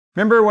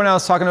Remember when I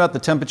was talking about the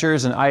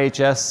temperatures and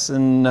IHS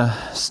and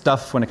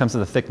stuff when it comes to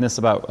the thickness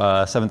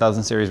about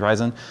 7000 series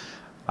Ryzen?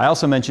 I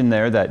also mentioned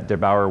there that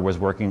DeBauer was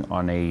working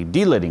on a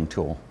delidding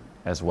tool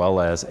as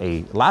well as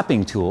a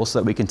lapping tool so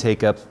that we can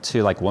take up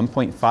to like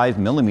 1.5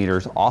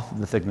 millimeters off of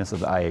the thickness of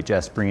the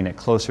IHS, bringing it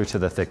closer to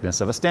the thickness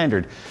of a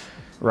standard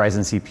Ryzen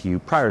CPU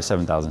prior to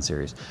 7000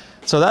 series.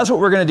 So that's what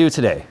we're gonna do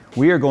today.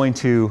 We are going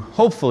to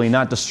hopefully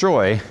not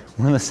destroy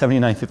one of the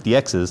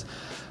 7950Xs,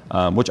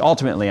 which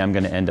ultimately I'm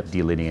going to end up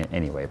delidding it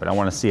anyway, but I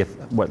want to see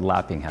what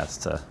lapping has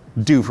to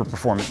do for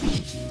performance.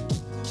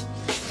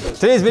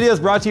 Today's video is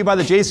brought to you by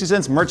the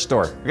J2Sense merch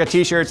store. We got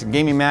t-shirts and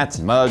gaming mats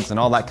and mugs and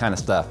all that kind of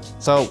stuff.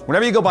 So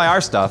whenever you go buy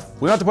our stuff,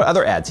 we don't have to put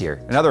other ads here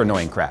and other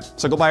annoying crap.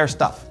 So go buy our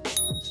stuff.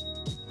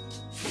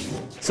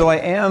 So I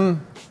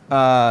am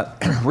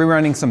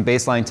rerunning some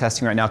baseline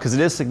testing right now because it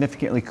is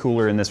significantly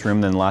cooler in this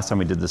room than the last time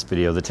we did this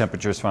video. The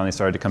temperatures finally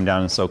started to come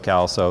down in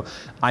SoCal, so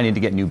I need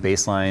to get new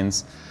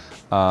baselines.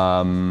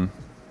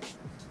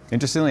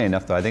 Interestingly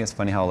enough though, I think it's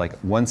funny how like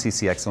one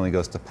CCX only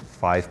goes to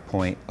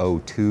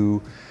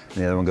 5.02 and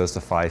the other one goes to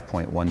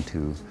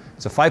 5.12.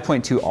 So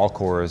 5.2 all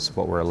core is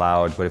what we're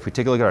allowed, but if we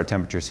take a look at our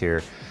temperatures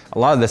here, a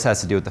lot of this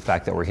has to do with the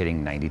fact that we're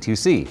hitting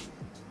 92C,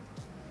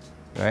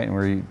 right? And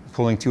we're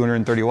pulling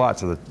 230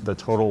 watts of the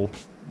total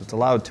that's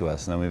allowed to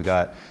us. And then we've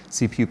got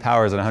CPU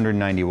powers at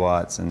 190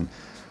 watts. And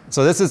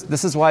so this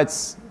is why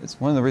it's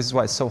one of the reasons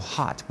why it's so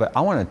hot, but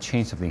I want to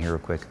change something here real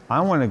quick. I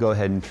want to go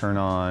ahead and turn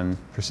on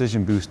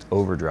Precision Boost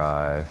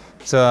Overdrive.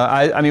 So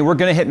I mean, we're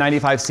going to hit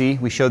 95C.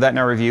 We showed that in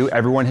our review.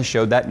 Everyone has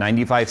showed that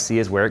 95C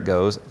is where it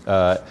goes.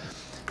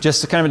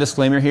 Just kind of a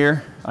disclaimer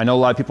here. I know a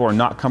lot of people are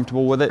not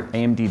comfortable with it.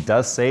 AMD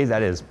does say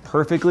that is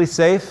perfectly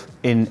safe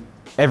in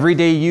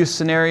everyday use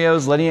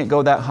scenarios, letting it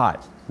go that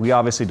hot. We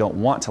obviously don't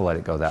want to let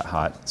it go that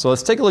hot. So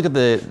let's take a look at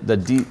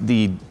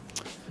the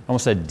I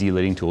almost said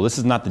delidding tool. This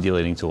is not the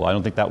delidding tool. I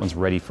don't think that one's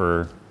ready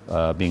for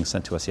being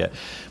sent to us yet.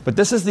 But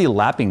this is the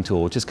lapping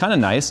tool, which is kind of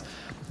nice.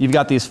 You've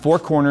got these four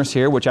corners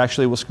here, which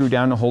actually will screw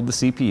down to hold the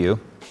CPU.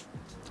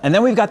 And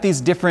then we've got these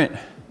different,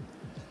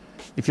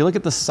 if you look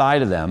at the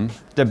side of them,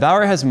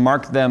 DeBauer has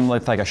marked them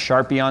with like a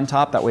Sharpie on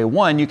top. That way,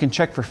 one, you can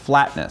check for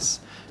flatness.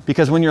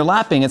 Because when you're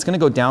lapping, it's gonna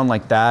go down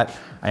like that.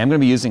 I am gonna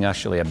be using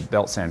actually a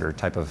belt sander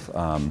type of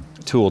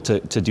tool to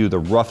do the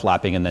rough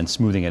lapping and then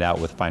smoothing it out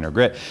with finer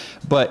grit.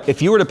 But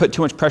if you were to put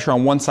too much pressure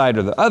on one side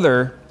or the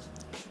other,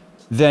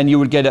 then you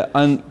would get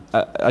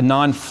a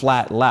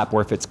non-flat lap,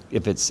 where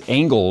if it's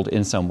angled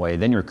in some way,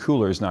 then your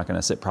cooler is not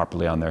gonna sit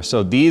properly on there.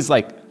 So these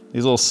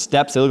little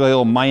steps, they look like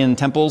little Mayan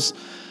temples,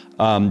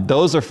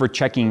 those are for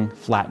checking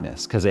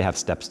flatness because they have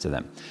steps to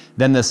them.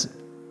 Then this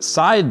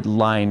side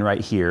line right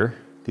here,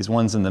 these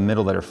ones in the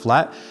middle that are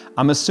flat,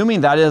 I'm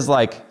assuming that is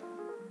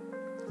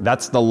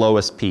that's the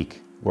lowest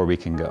peak where we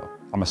can go.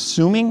 I'm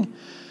assuming.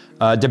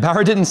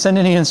 DeBauer didn't send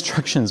any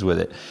instructions with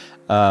it,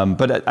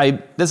 but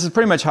this is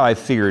pretty much how I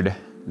figured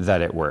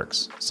that it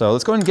works. So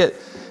let's go ahead and get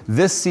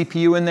this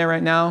CPU in there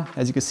right now.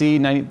 As you can see,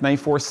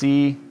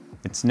 94C,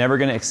 it's never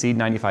gonna exceed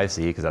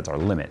 95C because that's our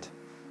limit.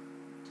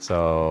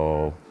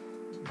 So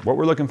what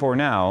we're looking for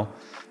now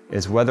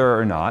is whether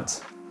or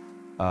not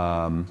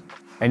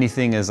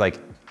anything is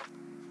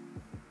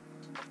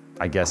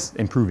I guess,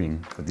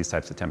 improving with these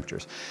types of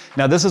temperatures.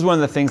 Now, this is one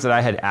of the things that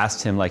I had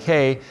asked him, like,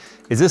 hey,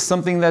 is this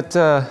something that,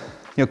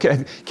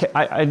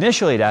 I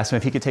initially had asked him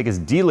if he could take his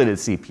delidded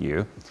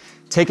CPU,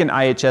 take an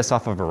IHS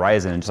off of a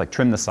Ryzen and just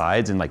trim the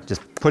sides and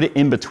just put it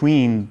in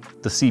between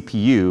the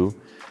CPU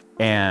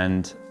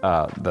and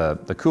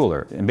the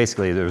cooler. And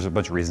basically there's a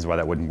bunch of reasons why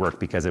that wouldn't work,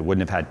 because it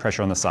wouldn't have had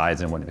pressure on the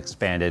sides and wouldn't have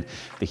expanded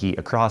the heat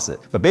across it.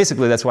 But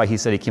basically that's why he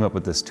said he came up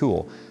with this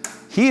tool.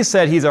 He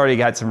said he's already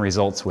got some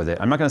results with it.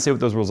 I'm not gonna say what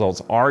those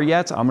results are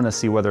yet. I'm gonna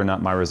see whether or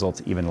not my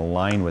results even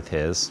align with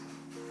his.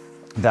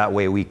 That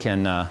way we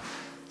can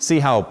see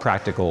how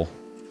practical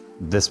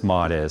this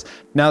mod is.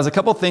 Now, there's a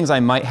couple things I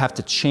might have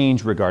to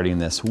change regarding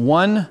this.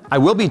 One, I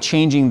will be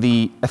changing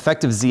the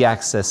effective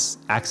Z-axis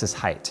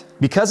height.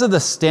 Because of the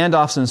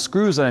standoffs and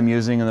screws that I'm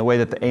using and the way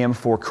that the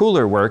AM4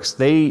 cooler works,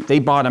 they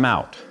bottom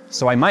out.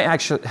 So I might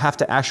actually have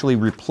to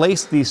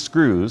replace these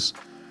screws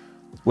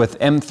with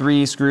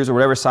M3 screws or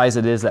whatever size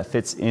it is that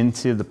fits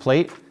into the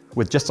plate,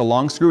 with just a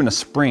long screw and a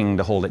spring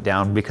to hold it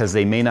down, because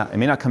it may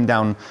not come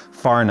down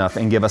far enough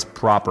and give us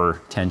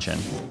proper tension.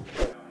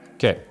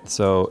 Okay,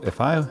 so if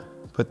I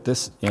put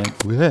this in,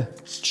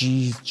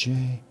 geez,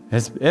 Jay. I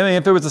mean,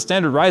 if it was a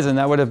standard Ryzen,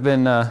 that would have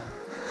been,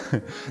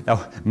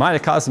 that might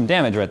have caused some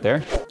damage right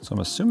there. So I'm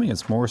assuming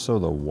it's more so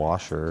the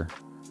washer.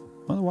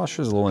 Well, the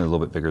washer is only a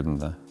little bit bigger than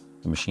the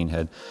machine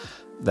head.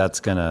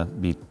 That's gonna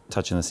be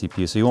touching the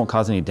CPU, so you won't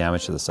cause any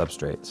damage to the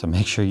substrate. So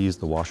make sure you use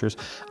the washers.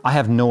 I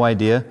have no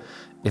idea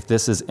if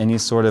this is any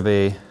sort of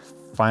a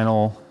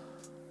final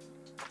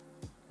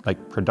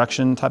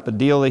production type of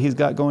deal that he's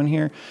got going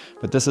here,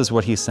 but this is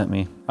what he sent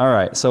me. All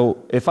right,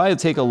 so if I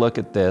take a look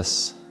at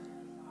this,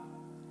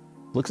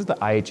 looks at the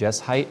IHS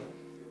height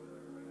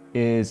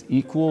is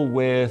equal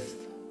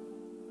with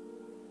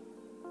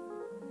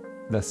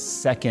the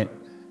second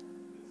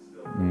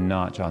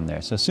notch on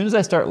there. So as soon as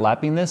I start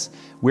lapping this,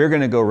 we're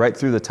gonna go right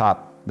through the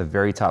top the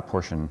very top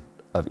portion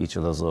of each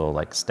of those little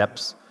like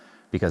steps,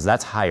 because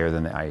that's higher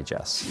than the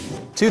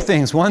IHS. Two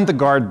things. One, the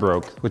guard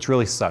broke, which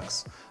really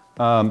sucks.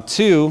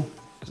 Two,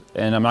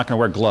 and I'm not gonna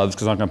wear gloves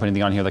because I'm not gonna put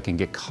anything on here that can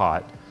get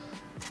caught.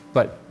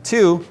 But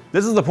two,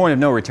 this is the point of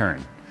no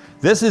return.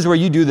 This is where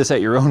you do this at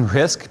your own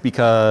risk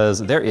because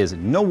there is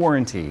no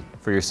warranty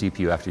for your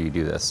CPU after you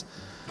do this.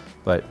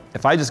 But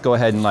if I just go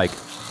ahead and like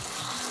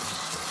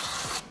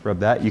rub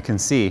that, you can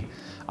see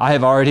I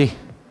have already,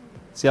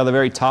 see how the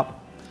very top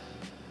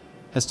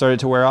has started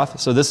to wear off?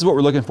 So this is what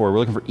we're looking for. We're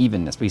looking for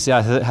evenness. But you see how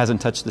it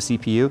hasn't touched the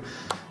CPU?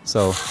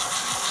 So,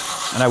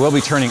 and I will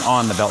be turning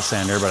on the belt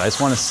sander, but I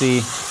just want to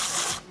see,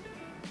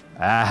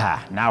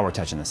 now we're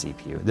touching the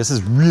CPU. This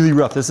is really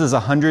rough. This is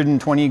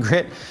 120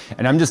 grit,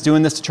 and I'm just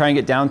doing this to try and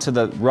get down to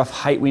the rough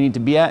height we need to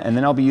be at, and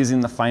then I'll be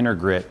using the finer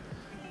grit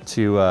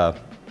to,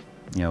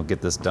 you know,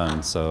 get this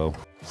done. So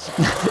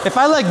if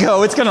I let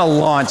go, it's gonna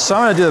launch. So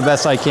I'm gonna do the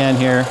best I can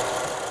here.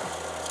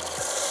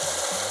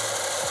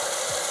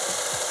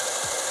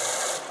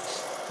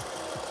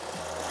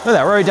 Look at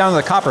that, we're already down to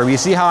the copper. You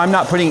see how I'm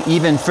not putting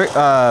even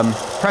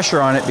pressure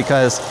on it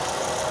because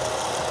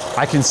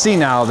I can see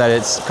now that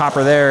it's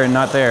copper there and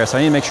not there. So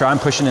I need to make sure I'm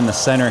pushing in the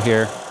center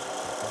here.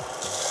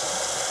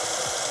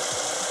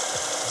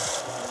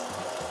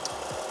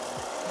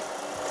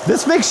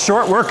 This makes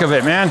short work of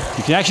it, man.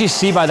 You can actually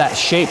see by that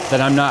shape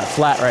that I'm not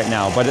flat right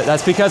now, but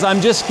that's because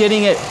I'm just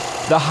getting it,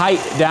 the height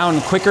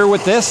down quicker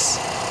with this.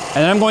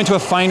 And then I'm going to a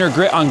finer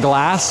grit on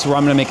glass where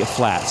I'm gonna make it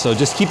flat. So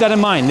just keep that in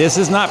mind. This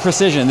is not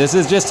precision. This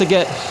is just to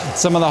get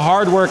some of the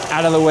hard work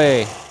out of the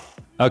way.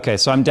 Okay,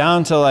 so I'm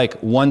down to like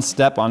one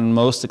step on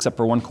most except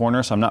for one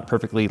corner, so I'm not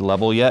perfectly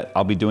level yet.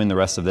 I'll be doing the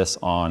rest of this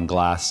on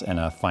glass and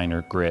a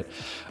finer grit.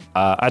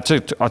 I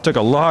took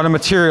a lot of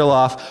material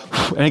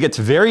off and it gets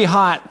very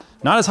hot.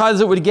 Not as hot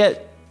as it would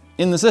get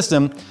in the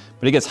system,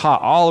 but it gets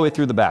hot all the way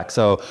through the back.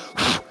 So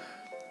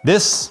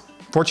this,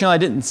 fortunately, I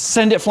didn't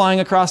send it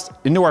flying across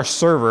into our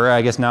server.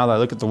 I guess now that I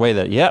look at the way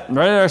that, yep,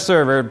 right at our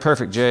server.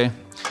 Perfect, Jay.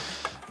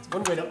 It's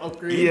one way to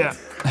upgrade. Yeah.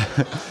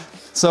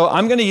 So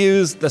I'm gonna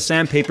use the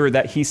sandpaper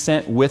that he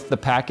sent with the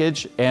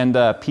package and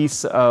a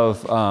piece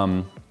of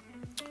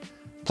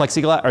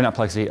plexiglass, or not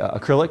plexi,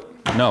 acrylic?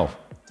 No.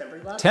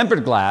 Tempered glass?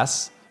 Tempered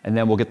glass, and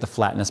then we'll get the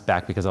flatness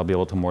back because I'll be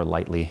able to more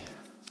lightly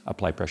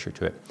apply pressure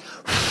to it.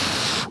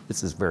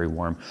 This is very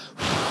warm.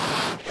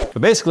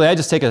 But basically, I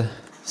just take a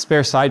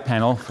spare side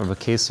panel from a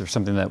case or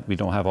something that we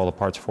don't have all the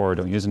parts for or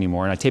don't use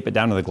anymore, and I tape it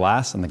down to the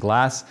glass, and the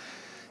glass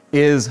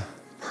is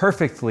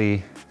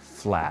perfectly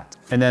flat.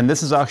 And then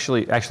this is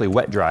actually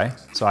wet dry,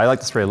 so I like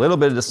to spray a little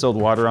bit of distilled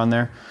water on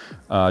there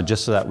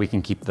just so that we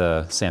can keep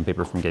the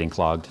sandpaper from getting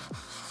clogged.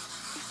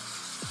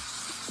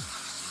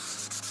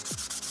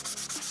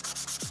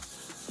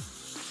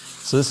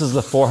 So this is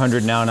the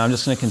 400 now, and I'm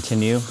just gonna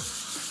continue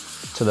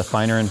to the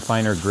finer and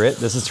finer grit.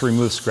 This is to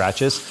remove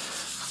scratches.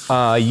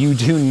 You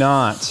do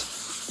not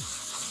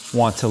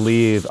want to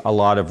leave a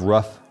lot of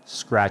rough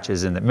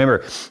scratches in there. Remember,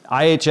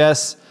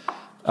 IHS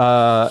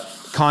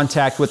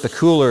contact with the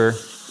cooler,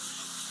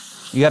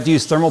 you have to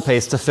use thermal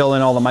paste to fill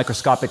in all the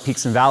microscopic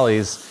peaks and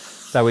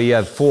valleys. That way you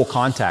have full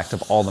contact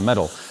of all the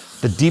metal.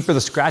 The deeper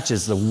the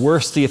scratches, the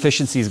worse the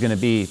efficiency is gonna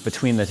be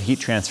between the heat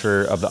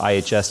transfer of the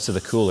IHS to the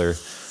cooler.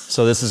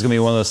 So this is gonna be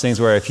one of those things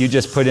where if you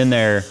just put in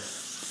there,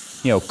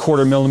 you know,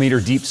 1/4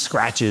 millimeter deep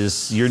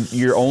scratches,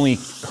 you're only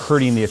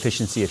hurting the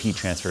efficiency of heat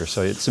transfer.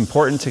 So it's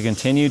important to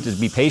continue to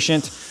be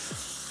patient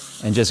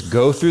and just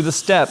go through the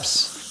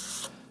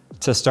steps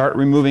to start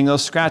removing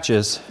those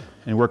scratches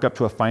and work up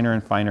to a finer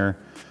and finer.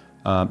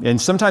 And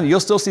sometimes you'll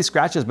still see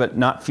scratches, but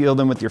not feel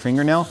them with your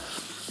fingernail.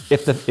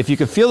 If you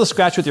can feel the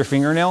scratch with your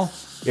fingernail,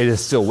 it is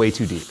still way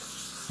too deep.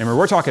 Remember,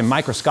 we're talking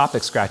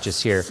microscopic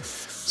scratches here.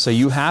 So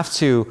you have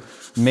to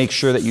make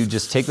sure that you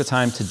just take the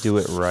time to do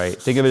it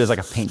right. Think of it as like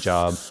a paint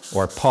job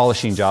or a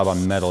polishing job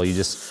on metal. You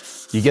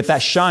get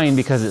that shine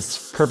because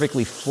it's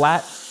perfectly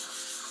flat,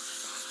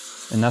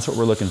 and that's what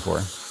we're looking for.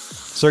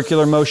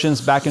 Circular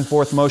motions, back and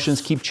forth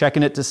motions, keep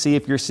checking it to see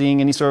if you're seeing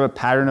any sort of a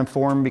pattern of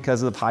form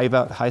because of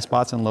high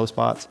spots and low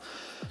spots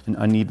and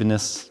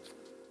unevenness.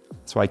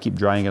 That's why I keep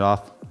drying it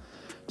off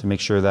to make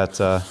sure that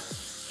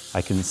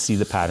I can see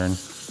the pattern.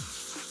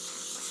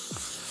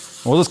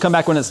 We'll just come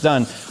back when it's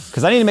done,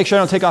 because I need to make sure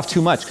I don't take off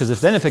too much, because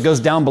if it goes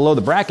down below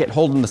the bracket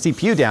holding the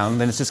CPU down,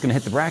 then it's just gonna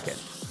hit the bracket.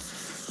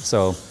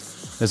 So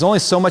there's only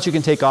so much you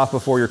can take off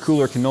before your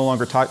cooler can no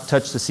longer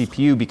touch the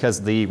CPU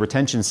because the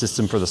retention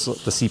system for the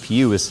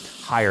CPU is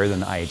higher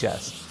than the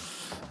IHS.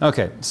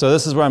 Okay, so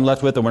this is where I'm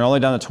left with, and we're only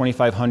down to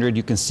 2500.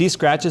 You can see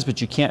scratches,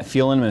 but you can't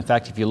feel them. In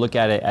fact, if you look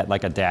at it at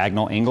like a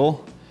diagonal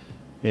angle,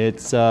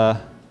 it's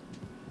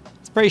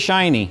very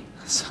shiny.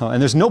 So,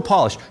 and there's no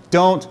polish.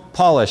 Don't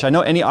polish. I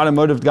know any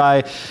automotive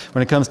guy,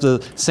 when it comes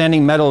to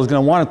sanding metal, is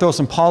gonna wanna throw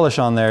some polish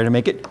on there to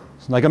make it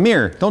like a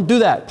mirror. Don't do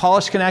that.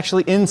 Polish can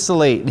actually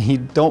insulate. You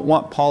don't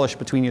want polish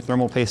between your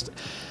thermal paste,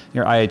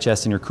 your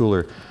IHS, and your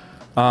cooler.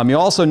 You'll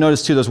also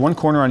notice too, there's one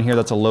corner on here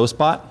that's a low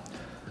spot.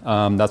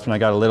 That's when I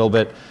got a little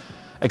bit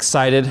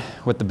excited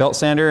with the belt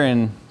sander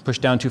and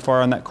pushed down too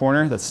far on that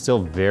corner. That's still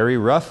very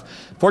rough.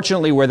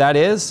 Fortunately, where that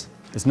is,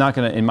 it's not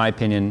gonna, in my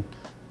opinion,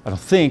 I don't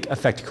think,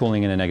 affect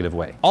cooling in a negative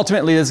way.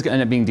 Ultimately, this is gonna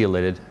end up being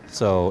de-lidded.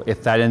 So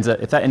if that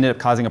ended up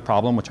causing a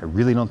problem, which I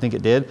really don't think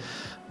it did,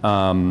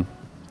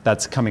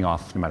 that's coming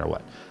off no matter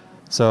what.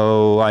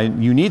 So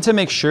you need to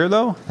make sure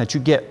though, that you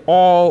get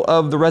all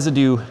of the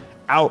residue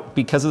out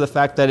because of the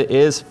fact that it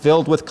is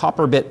filled with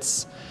copper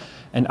bits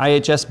and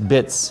IHS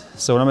bits.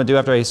 So what I'm gonna do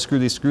after I screw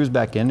these screws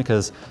back in,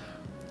 because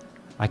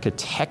I could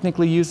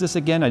technically use this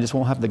again, I just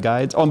won't have the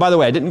guides. Oh, and by the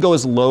way, I didn't go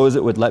as low as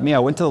it would let me. I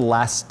went to the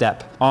last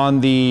step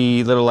on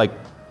the little like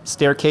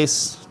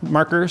staircase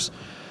markers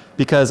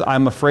because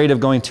I'm afraid of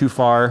going too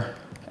far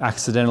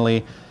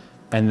accidentally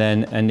and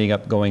then ending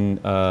up going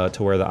to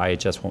where the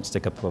IHS won't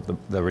stick up above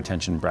the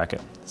retention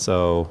bracket.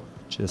 So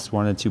just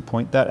wanted to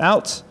point that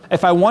out.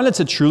 If I wanted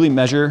to truly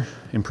measure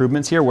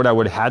improvements here, what I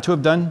would have had to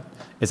have done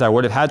is I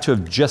would have had to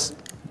have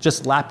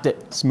just lapped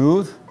it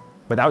smooth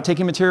without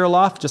taking material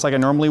off, just like I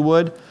normally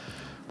would.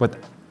 But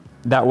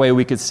that way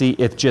we could see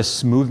if just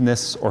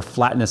smoothness or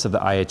flatness of the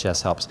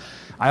IHS helps.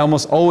 I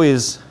almost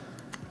always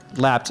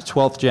lapped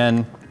 12th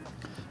gen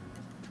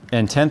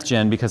and 10th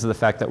gen because of the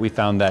fact that we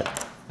found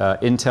that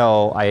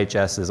Intel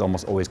IHS is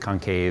almost always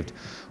concaved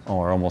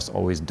or almost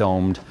always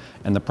domed.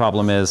 And the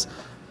problem is,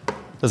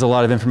 there's a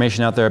lot of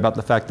information out there about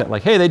the fact that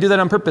like, hey, they do that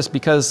on purpose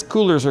because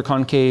coolers are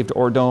concaved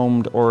or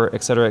domed or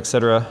et cetera, et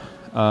cetera.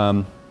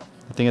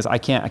 The thing is, I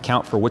can't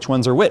account for which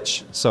ones are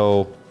which.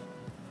 So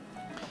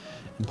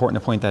important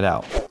to point that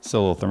out. Still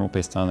a little thermal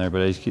paste on there,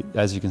 but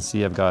as you can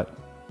see, I've got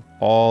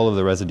all of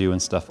the residue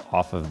and stuff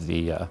off of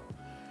the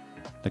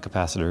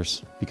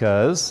capacitors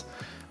because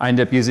I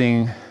ended up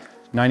using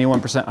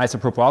 91%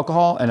 isopropyl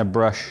alcohol and a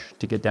brush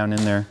to get down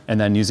in there, and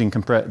then using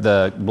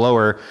the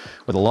blower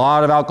with a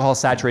lot of alcohol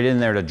saturated in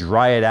there to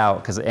dry it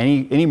out, because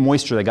any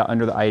moisture that got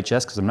under the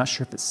IHS, because I'm not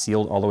sure if it's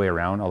sealed all the way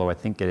around, although I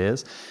think it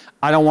is,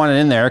 I don't want it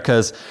in there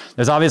because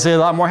there's obviously a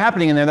lot more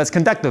happening in there that's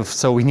conductive,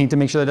 so we need to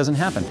make sure that doesn't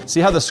happen. See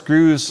how the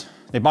screws,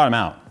 they bottom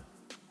out.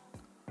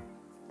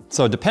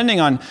 So depending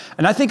on,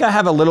 and I think I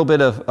have a little bit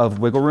of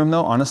wiggle room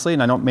though, honestly,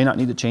 and I may not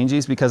need to change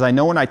these because I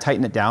know when I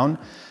tighten it down,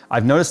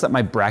 I've noticed that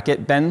my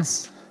bracket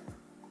bends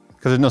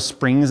because there's no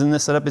springs in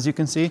this setup, as you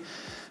can see.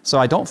 So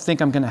I don't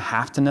think I'm gonna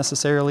have to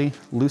necessarily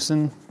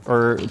loosen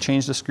or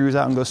change the screws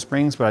out and go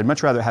springs, but I'd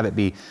much rather have it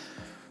be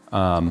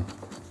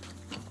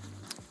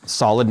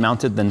solid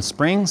mounted than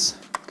springs.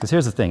 Because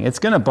here's the thing, it's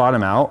gonna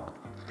bottom out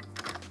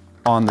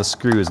on the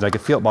screws, and I can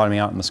feel it bottoming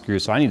out on the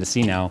screws. So I need to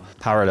see now,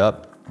 power it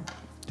up,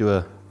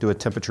 do a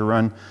temperature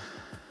run,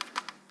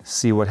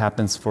 see what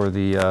happens for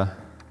the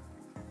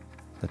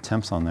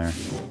temps on there.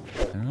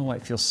 I don't know why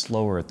it feels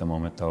slower at the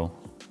moment though.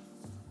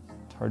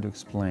 It's hard to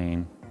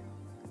explain.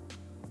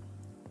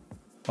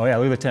 Oh yeah,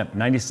 look at the temp,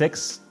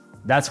 96.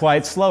 That's why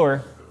it's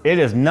slower. It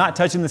is not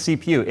touching the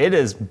CPU. It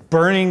is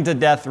burning to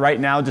death right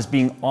now, just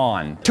being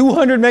on.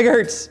 200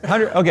 megahertz,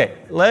 100, okay,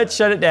 let's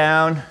shut it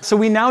down. So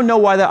we now know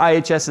why the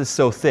IHS is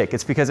so thick.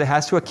 It's because it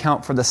has to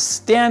account for the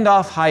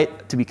standoff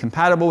height to be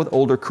compatible with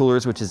older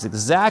coolers, which is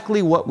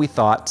exactly what we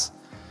thought.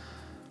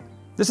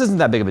 This isn't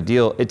that big of a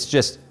deal. It's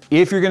just,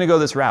 if you're gonna go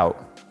this route,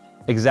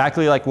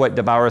 exactly like what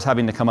DeBauer is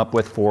having to come up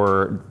with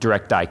for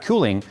direct die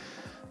cooling,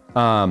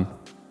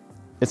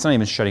 it's not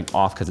even shutting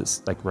off because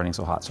it's like running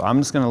so hot. So I'm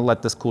just gonna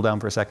let this cool down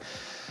for a sec.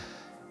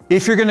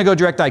 If you're gonna go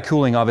direct die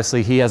cooling,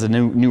 obviously he has a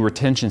new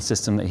retention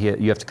system that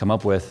you have to come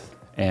up with.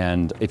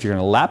 And if you're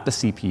gonna lap the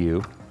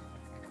CPU,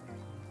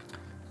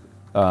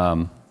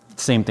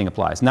 same thing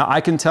applies. Now I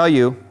can tell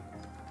you,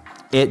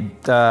 it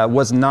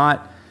was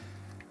not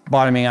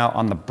bottoming out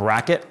on the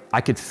bracket. I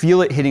could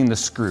feel it hitting the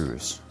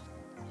screws.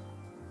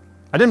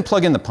 I didn't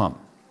plug in the pump.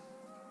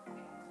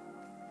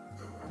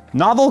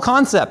 Novel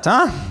concept,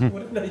 huh?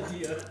 What an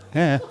idea.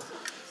 Yeah.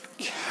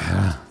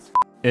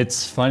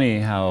 It's funny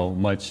how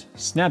much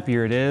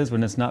snappier it is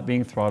when it's not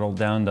being throttled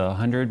down to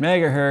 100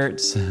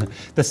 megahertz.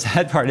 The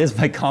sad part is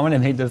my comment I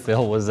made to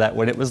Phil was that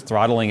when it was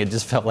throttling, it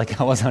just felt like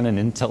I was on an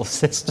Intel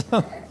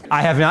system.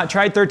 I have not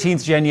tried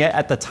 13th gen yet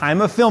at the time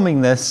of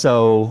filming this,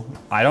 so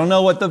I don't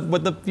know what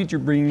the future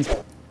brings.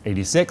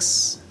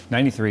 86,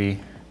 93,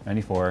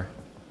 94.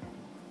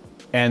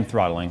 And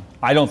throttling.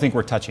 I don't think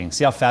we're touching.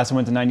 See how fast it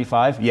went to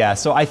 95? Yeah,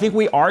 so I think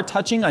we are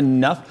touching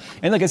enough.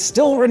 And like, it's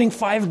still running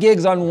 5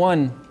 gigs on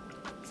one,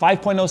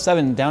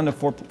 5.07 down to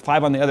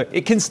 5 on the other.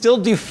 It can still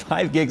do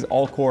 5 gigs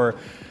all core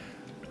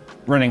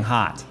running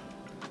hot.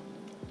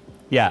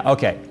 Yeah,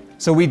 okay.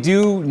 So we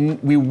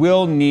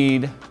will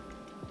need,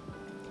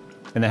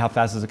 and then how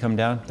fast does it come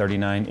down?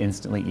 39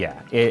 instantly?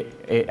 Yeah,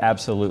 it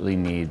absolutely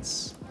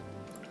needs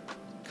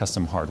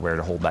custom hardware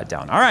to hold that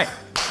down. All right.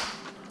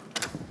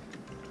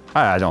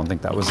 I don't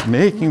think that was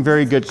making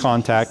very good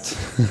contact.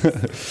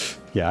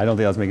 Yeah, I don't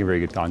think I was making very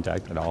good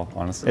contact at all,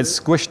 honestly. It's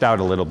squished out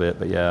a little bit,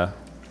 but yeah.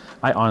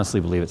 I honestly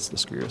believe it's the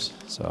screws.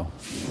 So,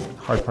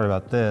 hard part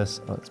about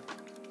this,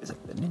 is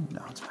it bending?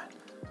 No, it's fine.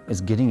 Is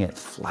getting it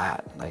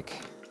flat,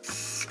 like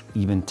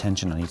even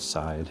tension on each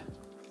side.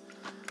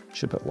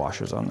 Should put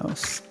washers on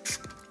those.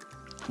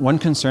 One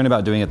concern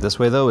about doing it this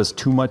way though is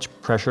too much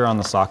pressure on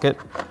the socket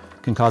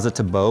can cause it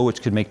to bow,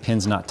 which could make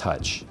pins not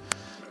touch.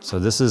 So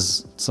this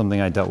is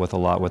something I dealt with a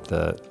lot with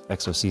the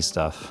XOC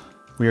stuff.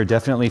 We are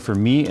definitely, for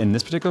me, in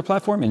this particular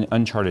platform, in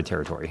uncharted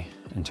territory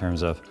in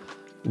terms of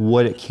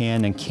what it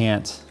can and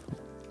can't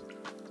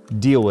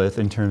deal with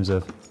in terms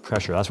of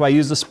pressure. That's why I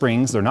use the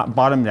springs. They're not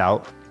bottomed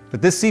out.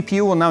 But this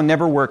CPU will now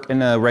never work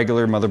in a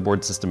regular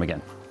motherboard system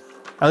again,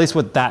 at least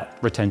with that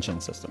retention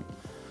system.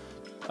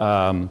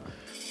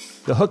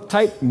 The hook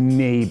type,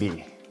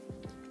 maybe.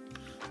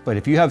 But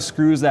if you have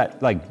screws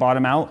that like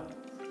bottom out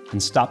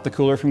and stop the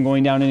cooler from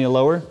going down any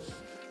lower,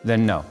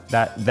 then no.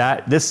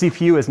 This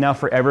CPU is now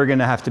forever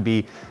gonna have to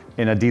be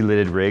in a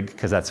delidded rig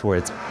because that's where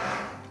it's,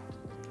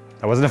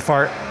 that wasn't a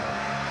fart.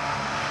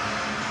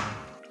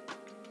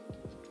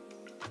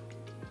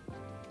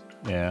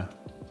 Yeah,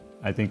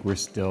 I think we're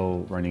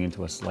still running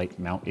into a slight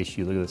mount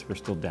issue. Look at this, we're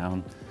still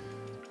down.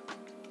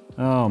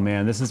 Oh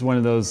man, this is one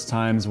of those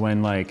times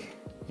when like,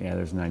 yeah,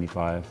 there's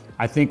 95.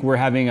 I think we're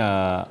having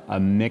a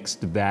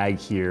mixed bag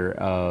here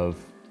of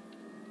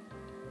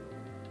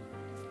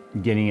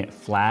getting it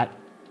flat,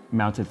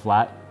 mounted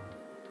flat,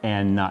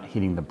 and not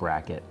hitting the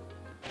bracket.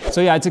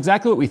 So yeah, it's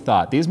exactly what we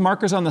thought. These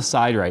markers on the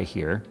side right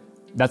here,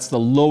 that's the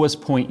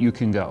lowest point you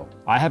can go.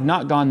 I have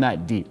not gone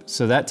that deep,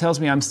 so that tells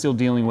me I'm still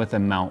dealing with a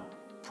mount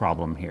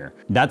problem here.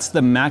 That's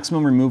the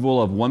maximum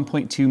removal of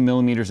 1.2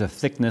 millimeters of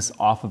thickness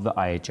off of the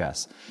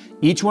IHS.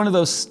 Each one of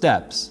those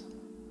steps,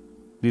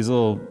 these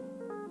little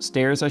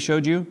stairs I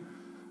showed you,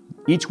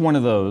 each one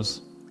of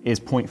those is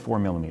 0.4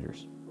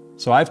 millimeters.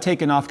 So I've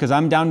taken off, because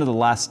I'm down to the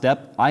last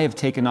step, I have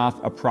taken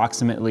off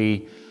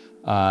approximately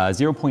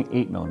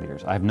 0.8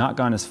 millimeters. I have not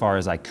gone as far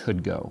as I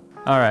could go.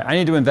 All right, I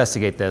need to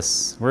investigate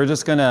this. We're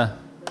just gonna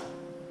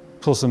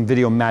pull some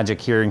video magic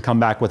here and come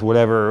back with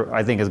whatever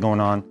I think is going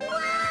on.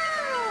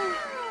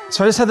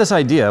 So I just had this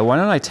idea. Why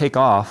don't I take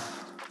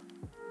off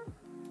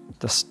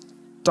the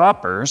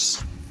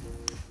stoppers,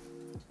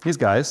 these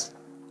guys,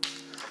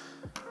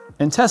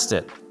 and test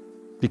it,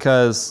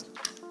 because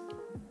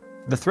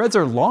the threads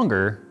are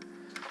longer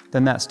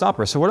than that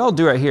stopper. So what I'll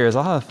do right here is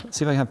I'll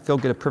see if I can have Phil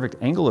get a perfect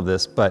angle of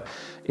this, but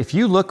if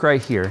you look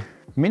right here,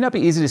 it may not be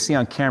easy to see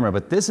on camera,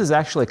 but this is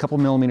actually a couple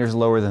millimeters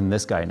lower than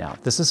this guy now.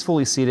 This is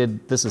fully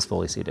seated, this is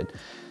fully seated.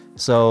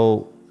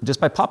 So just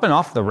by popping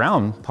off the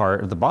round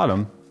part at the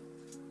bottom,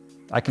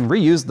 I can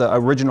reuse the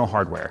original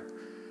hardware,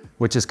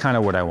 which is kind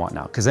of what I want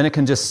now, because then it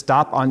can just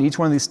stop on each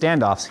one of these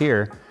standoffs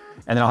here,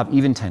 and then I'll have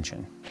even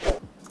tension.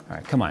 All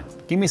right, come on,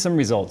 give me some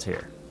results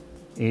here.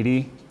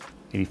 80,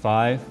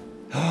 85.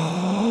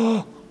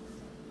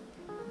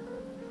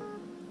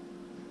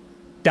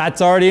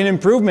 That's already an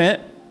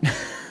improvement.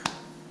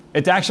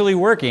 It's actually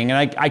working,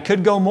 and I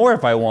could go more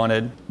if I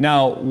wanted.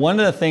 Now, one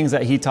of the things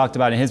that he talked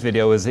about in his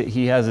video is that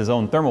he has his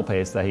own thermal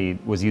paste that he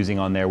was using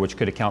on there, which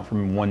could account for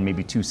 1,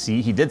 maybe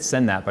 2C. He did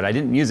send that, but I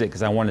didn't use it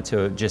because I wanted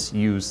to just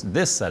use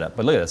this setup.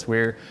 But look at this,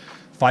 we're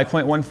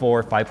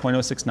 5.14,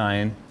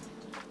 5.069.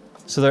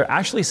 So they're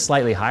actually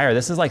slightly higher.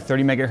 This is like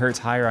 30 megahertz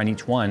higher on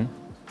each one,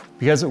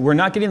 because we're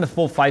not getting the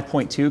full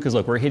 5.2, because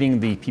look, we're hitting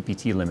the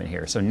PPT limit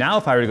here. So now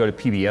if I were to go to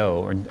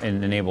PBO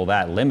and enable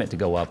that limit to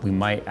go up, we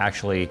might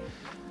actually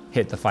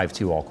hit the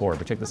 5.2 all core.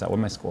 But check this out,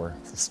 what's my score?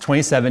 It's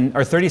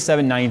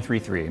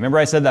 37,933. Remember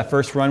I said that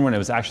first run when it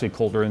was actually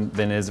colder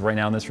than it is right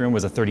now in this room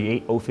was a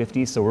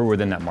 38,050, so we're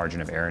within that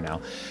margin of error now.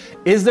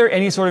 Is there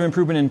any sort of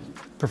improvement in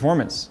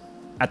performance?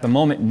 At the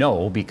moment,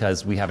 no,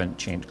 because we haven't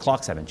changed,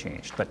 clocks haven't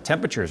changed, but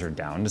temperatures are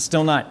down. It's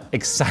still not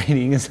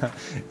exciting. It's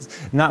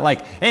not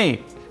like,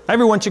 hey,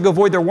 everyone should go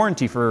void their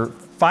warranty for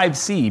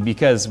 5C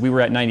because we were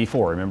at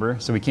 94, remember?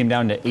 So we came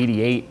down to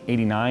 88,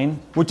 89,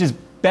 which is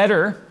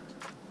better.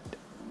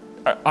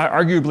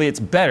 Arguably, it's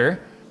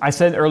better. I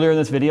said earlier in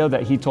this video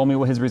that he told me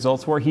what his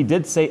results were. He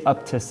did say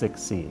up to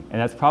 6C, and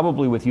that's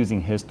probably with using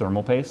his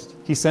thermal paste.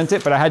 He sent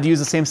it, but I had to use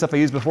the same stuff I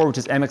used before, which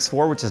is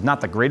MX4, which is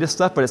not the greatest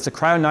stuff, but it's the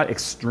Cryonaut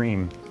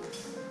Extreme.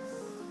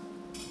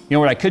 You know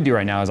what I could do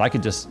right now is I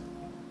could just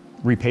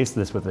repaste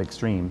this with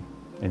Extreme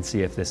and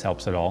see if this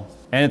helps at all.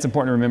 And it's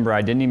important to remember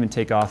I didn't even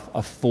take off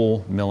a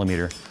full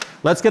millimeter.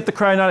 Let's get the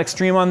Cryonaut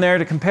Extreme on there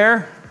to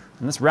compare,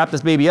 and let's wrap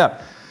this baby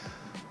up.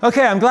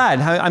 Okay, I'm glad.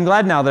 I'm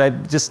glad now that I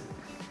just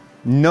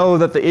know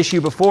that the issue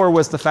before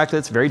was the fact that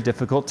it's very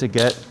difficult to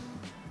get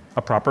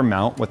a proper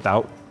mount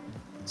without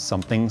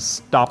something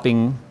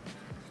stopping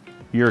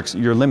your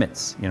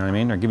limits, you know what I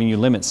mean? Or giving you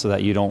limits so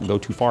that you don't go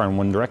too far in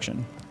one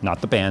direction. Not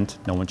the band,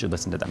 no one should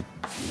listen to them.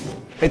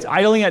 It's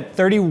idling at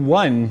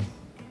 31.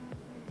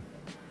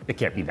 It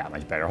can't be that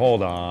much better,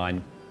 hold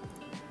on.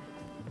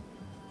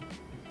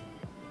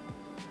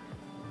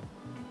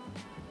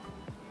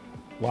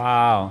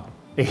 Wow,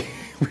 we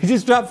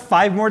just dropped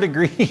 5 more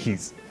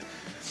degrees.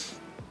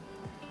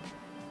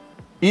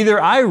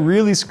 Either I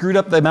really screwed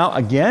up the mount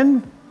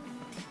again,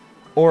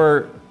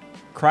 or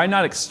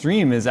Cryonaut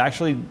Extreme is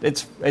actually,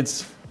 it's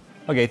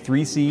okay,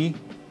 3C,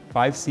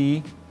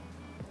 5C,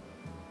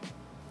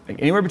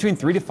 like anywhere between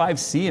 3 to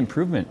 5C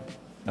improvement.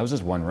 That was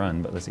just one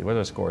run, but let's see, what's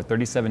our score?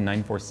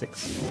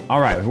 37,946. All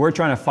right, we're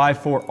trying to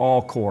 5.4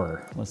 all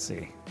core. Let's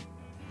see.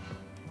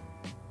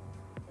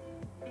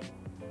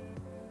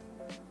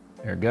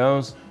 There There it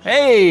goes.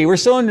 Hey, we're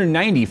still under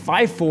 90,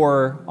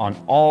 5.4 on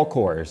all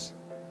cores.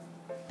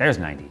 There's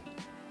 90.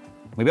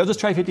 Maybe I'll just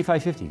try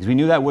 5550 because we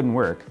knew that wouldn't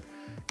work.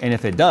 And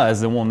if it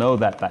does, then we'll know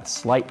that that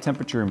slight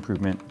temperature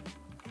improvement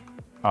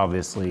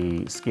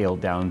obviously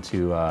scaled down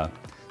to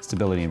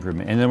stability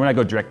improvement. And then when I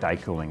go direct die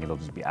cooling, it'll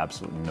just be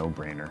absolutely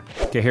no-brainer.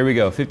 Okay, here we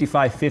go,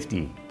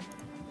 5550.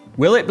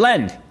 Will it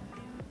blend?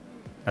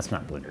 That's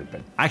not blended,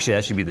 but actually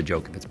that should be the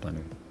joke if it's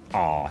blended.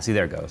 Oh, see,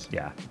 there it goes,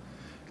 yeah.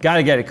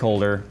 Gotta get it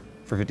colder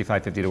for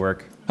 5550 to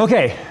work.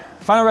 Okay,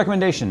 final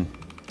recommendation.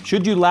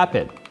 Should you lap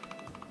it?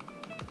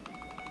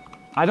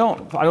 I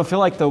don't feel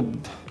like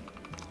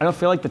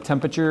the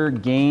temperature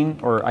gain,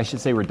 or I should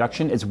say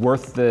reduction, is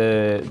worth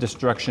the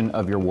destruction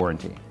of your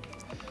warranty.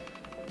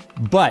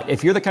 But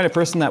if you're the kind of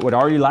person that would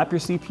already lap your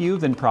CPU,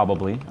 then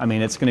probably. I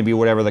mean, it's gonna be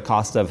whatever the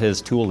cost of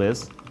his tool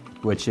is,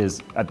 which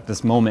is at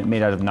this moment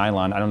made out of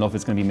nylon. I don't know if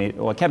it's gonna be made,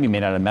 well, it can't be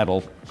made out of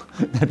metal.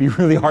 That'd be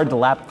really hard to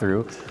lap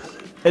through.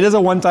 It is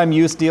a one-time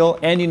use deal,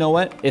 and you know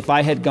what? If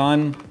I had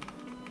gone,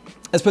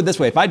 let's put it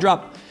this way, if I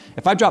dropped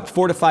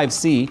 4 to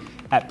 5C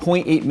at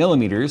 0.8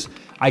 millimeters,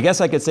 I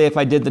guess I could say if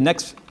I did the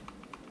next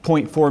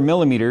 0.4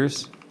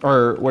 millimeters,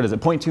 or what is it,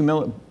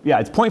 0.2 yeah,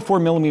 it's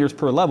 0.4 millimeters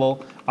per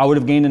level, I would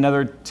have gained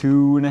another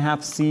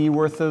 2.5 C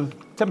worth of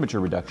temperature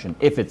reduction,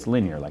 if it's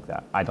linear like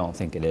that. I don't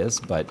think it is,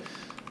 but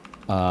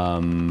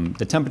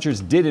the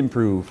temperatures did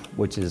improve,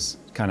 which is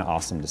kind of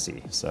awesome to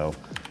see. So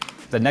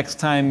the next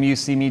time you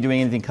see me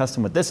doing anything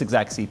custom with this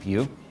exact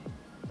CPU,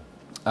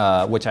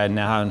 which I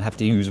now have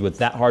to use with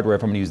that hardware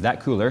if I'm gonna use that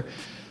cooler,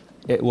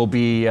 it will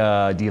be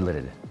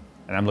delidded.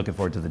 And I'm looking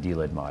forward to the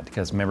delid mod,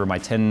 because remember my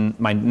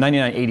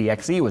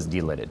 9980XE was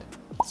delidded.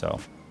 So,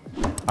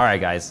 all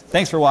right guys,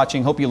 thanks for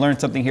watching. Hope you learned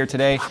something here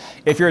today.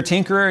 If you're a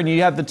tinkerer and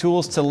you have the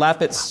tools to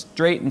lap it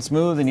straight and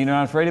smooth and you're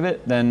not afraid of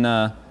it, then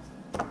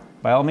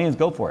by all means,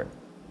 go for it.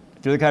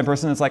 If you're the kind of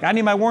person that's like, I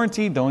need my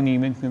warranty, don't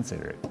even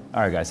consider it.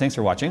 All right guys, thanks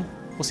for watching.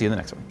 We'll see you in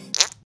the next one.